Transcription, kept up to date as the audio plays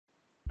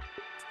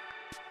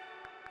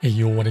Hey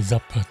yo, what is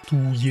up? 2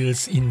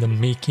 years in the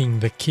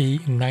making, the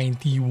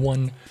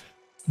K-91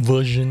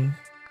 version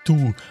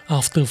 2.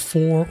 After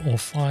 4 or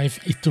 5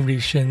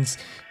 iterations,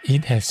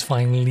 it has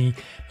finally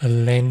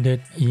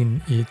landed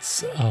in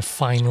its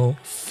final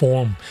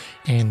form.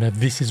 And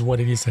this is what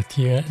it is, a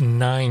tier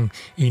 9.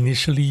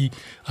 Initially,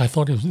 I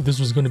thought this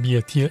was going to be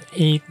a tier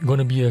 8, going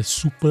to be a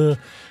super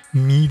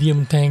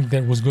medium tank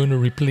that was going to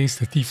replace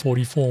the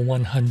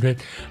T-44-100,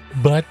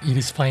 but it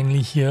is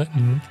finally here,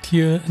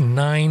 tier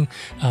 9.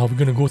 We're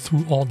going to go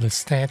through all the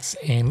stats,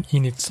 and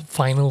in its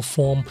final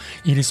form,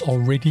 it is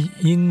already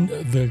in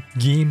the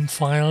game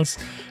files,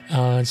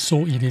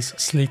 so it is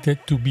slated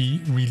to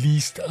be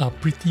released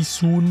pretty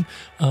soon.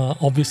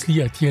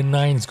 Obviously, a tier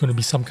 9 is going to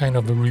be some kind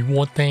of a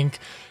reward tank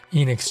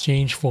in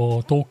exchange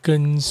for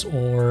tokens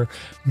or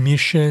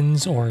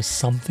missions or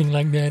something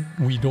like that.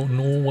 We don't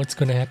know what's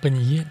going to happen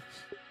yet.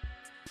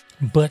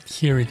 But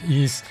here it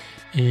is,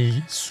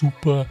 a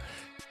super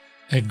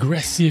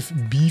aggressive,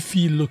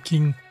 beefy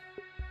looking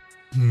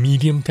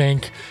medium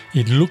tank.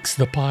 It looks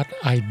the part.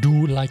 I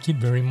do like it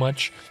very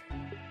much.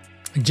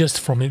 Just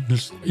from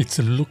its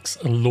looks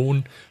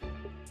alone,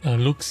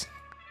 looks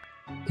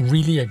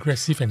really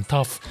aggressive and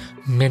tough,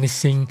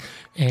 menacing,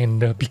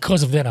 and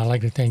because of that I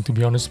like the tank, to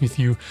be honest with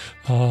you.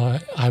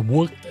 I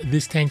worked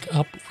this tank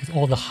up with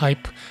all the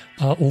hype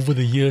over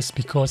the years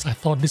because I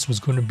thought this was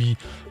going to be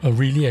a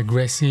really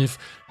aggressive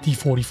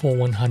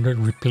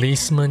T-44-100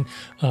 replacement,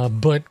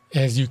 but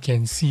as you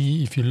can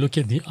see, if you look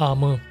at the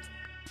armor,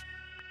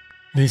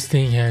 this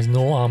thing has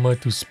no armor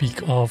to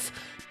speak of.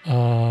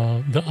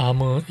 The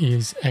armor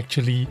is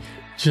actually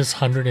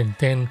just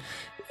 110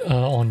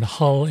 on the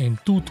hull and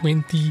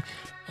 220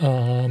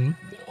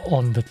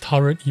 on the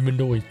turret, even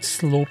though it's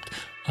sloped.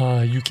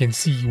 You can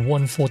see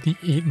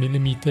 148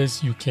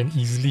 millimeters. You can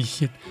easily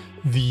hit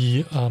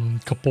the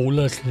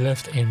cupolas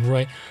left and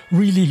right.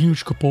 Really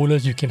huge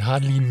cupolas, you can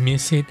hardly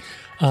miss it.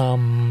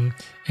 And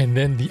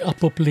then the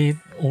upper plate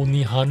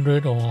only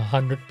 100 or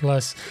 100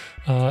 plus.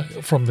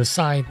 From the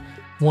side,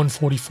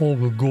 144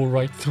 will go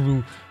right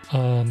through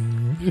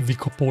the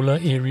cupola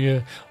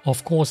area.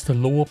 Of course, the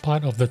lower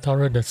part of the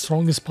turret, the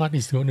strongest part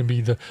is going to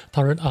be the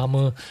turret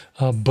armor,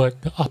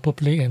 but the upper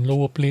plate and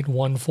lower plate,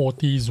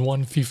 140s,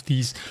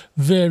 150s,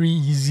 very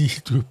easy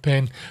to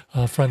pen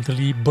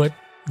frontally. But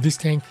this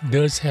tank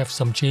does have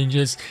some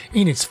changes.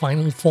 In its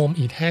final form,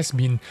 it has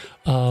been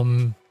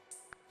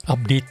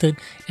updated,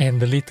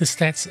 and the latest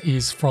stats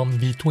is from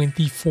the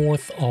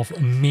 24th of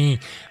May,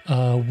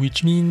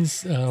 which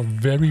means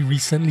very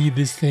recently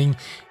this thing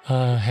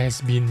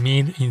has been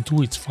made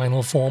into its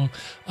final form.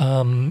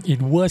 It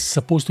was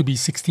supposed to be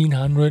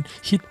 1600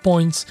 hit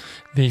points.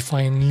 They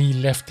finally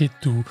left it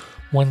to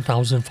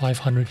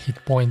 1500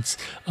 hit points.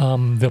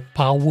 The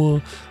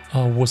power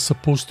was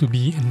supposed to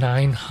be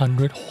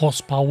 900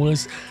 horsepower.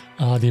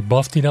 They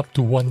buffed it up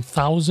to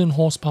 1000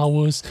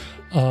 horsepower,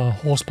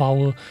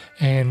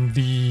 and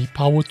the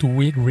power to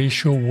weight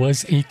ratio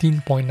was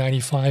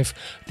 18.95.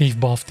 They've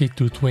buffed it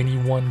to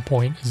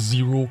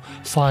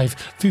 21.05.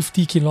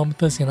 50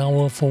 kilometers an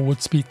hour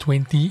forward speed,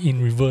 20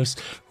 in reverse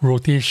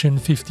rotation,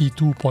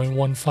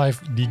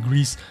 52.15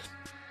 degrees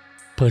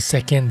per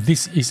second.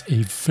 This is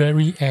a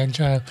very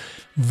agile,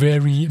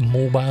 very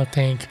mobile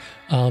tank.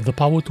 The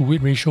power to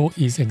weight ratio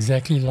is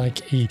exactly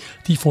like a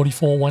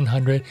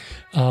T-44-100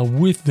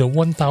 with the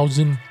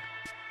 1000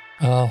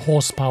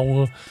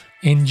 horsepower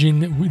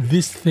engine.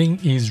 This thing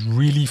is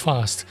really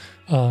fast,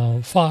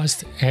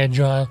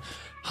 agile,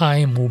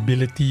 high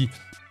mobility,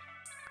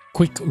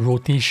 quick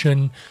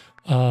rotation.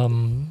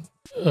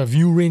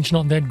 View range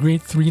not that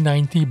great,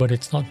 390, but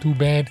it's not too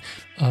bad.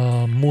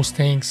 Most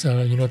tanks,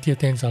 tier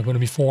 10s are going to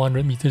be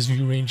 400 meters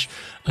view range.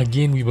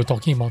 Again, we were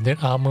talking about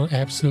that armor.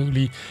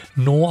 Absolutely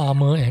no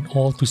armor at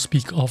all to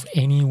speak of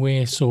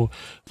anywhere, so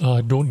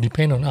don't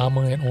depend on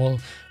armor at all.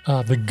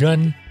 The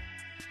gun,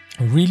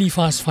 really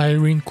fast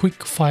firing,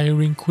 quick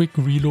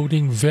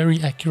reloading,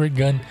 very accurate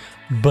gun,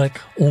 but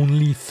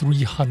only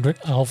 300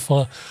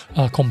 alpha.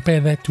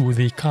 Compare that to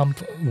the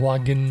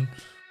Kampfwagen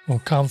or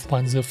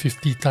Kampfpanzer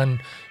 50-ton,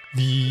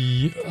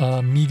 the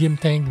medium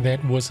tank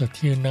that was a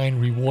tier 9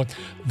 reward,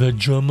 the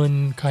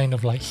German kind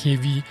of like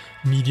heavy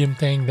medium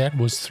tank that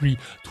was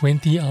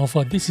 320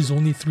 alpha. This is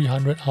only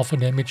 300 alpha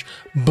damage,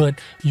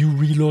 but you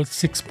reload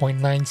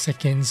 6.9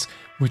 seconds,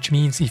 which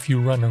means if you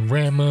run a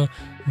rammer,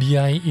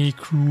 BIA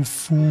crew,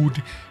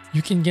 food,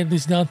 you can get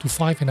this down to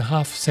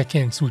 5.5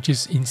 seconds, which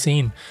is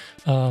insane.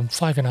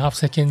 5.5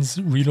 seconds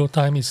reload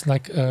time is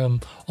like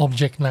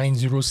Object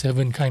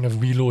 907 kind of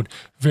reload.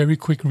 Very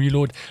quick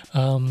reload.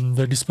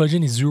 The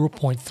dispersion is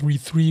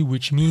 0.33,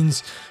 which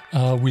means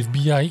with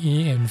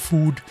BIA and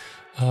food,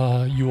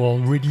 you're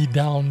already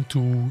down to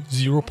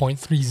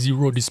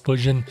 0.30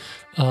 dispersion.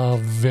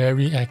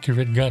 Very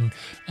accurate gun.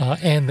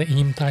 And the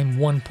aim time,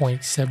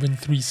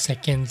 1.73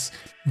 seconds.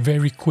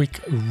 Very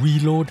quick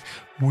reload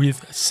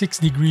with 6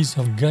 degrees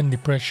of gun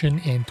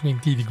depression and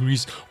 20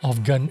 degrees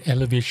of gun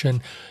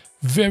elevation.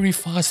 Very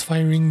fast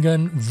firing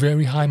gun,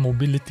 very high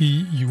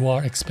mobility. You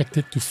are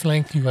expected to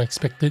flank, you are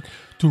expected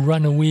to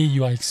run away,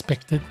 you are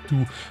expected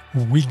to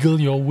wiggle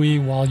your way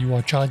while you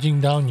are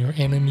charging down your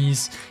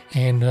enemies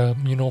and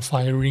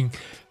firing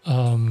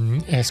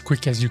as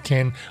quick as you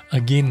can.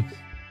 Again,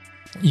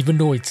 even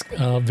though it's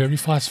very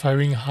fast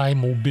firing, high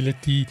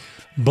mobility,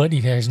 but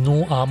it has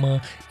no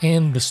armor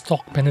and the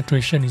stock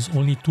penetration is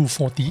only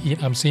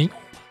 248. I'm saying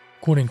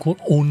quote unquote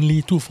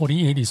only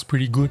 248 is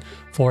pretty good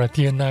for a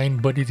tier 9,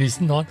 but it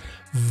is not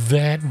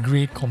that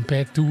great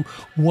compared to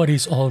what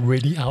is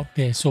already out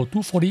there. So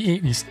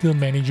 248 is still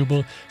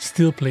manageable,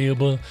 still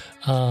playable.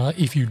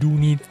 If you do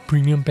need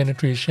premium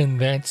penetration,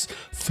 that's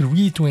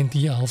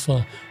 320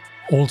 alpha.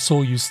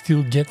 Also, you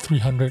still get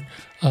 300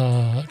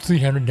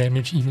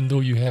 damage even though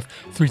you have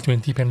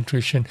 320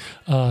 penetration.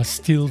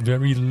 Still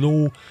very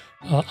low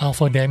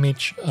alpha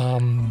damage,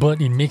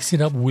 but it makes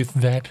it up with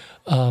that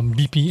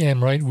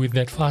BPM, right? With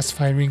that fast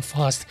firing,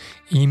 fast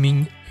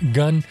aiming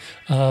gun.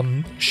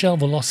 Shell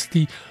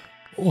velocity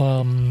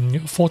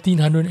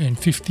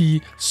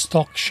 1450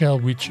 stock shell,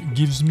 which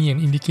gives me an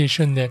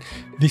indication that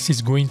this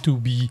is going to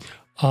be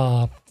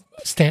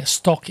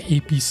stock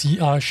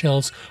APCR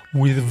shells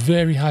with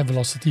very high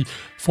velocity.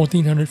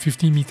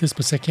 1450 meters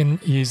per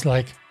second is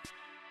like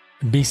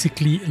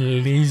basically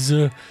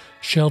laser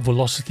shell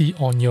velocity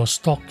on your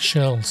stock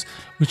shells,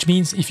 which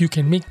means if you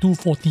can make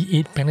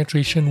 248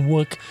 penetration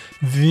work,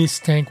 this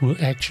tank will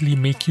actually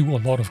make you a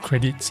lot of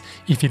credits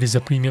if it is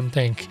a premium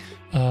tank,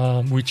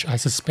 which I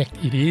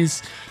suspect it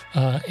is.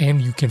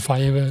 And you can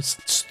fire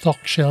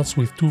stock shells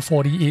with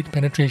 248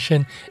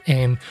 penetration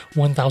and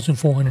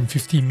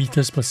 1450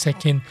 meters per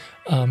second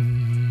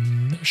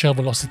shell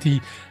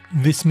velocity.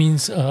 This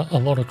means a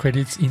lot of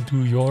credits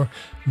into your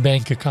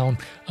bank account.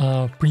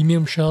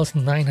 Premium shells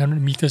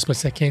 900 meters per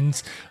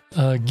second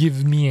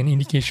give me an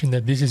indication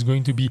that this is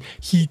going to be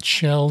heat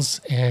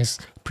shells as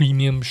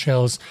premium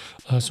shells.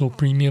 So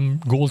premium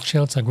gold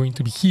shells are going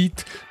to be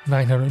heat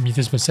 900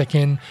 meters per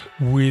second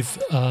with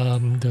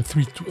the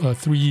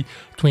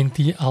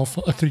 320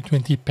 alpha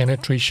 320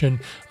 penetration.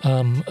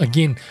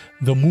 Again,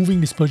 the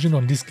moving dispersion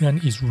on this gun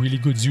is really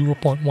good,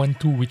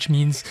 0.12, which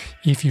means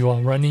if you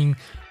are running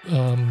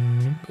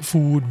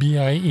food,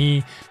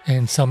 BIA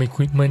and some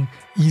equipment,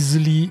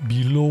 easily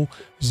below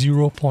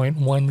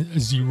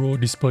 0.10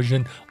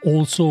 dispersion.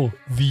 Also,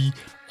 the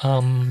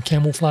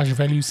camouflage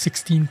value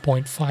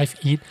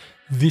 16.58.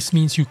 This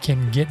means you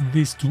can get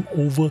this to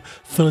over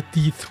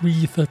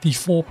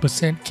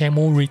 33-34%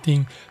 camo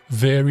rating,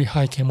 very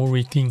high camo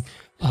rating.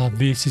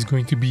 This is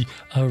going to be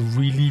a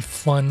really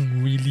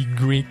fun, really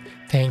great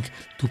tank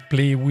to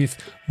play with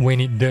when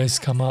it does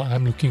come out.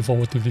 I'm looking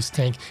forward to this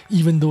tank,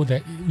 even though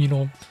that,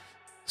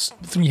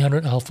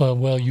 300 alpha,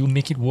 well, you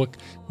make it work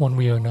one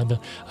way or another.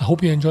 I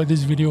hope you enjoyed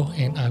this video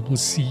and I will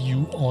see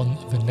you on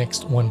the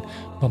next one.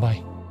 Bye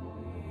bye.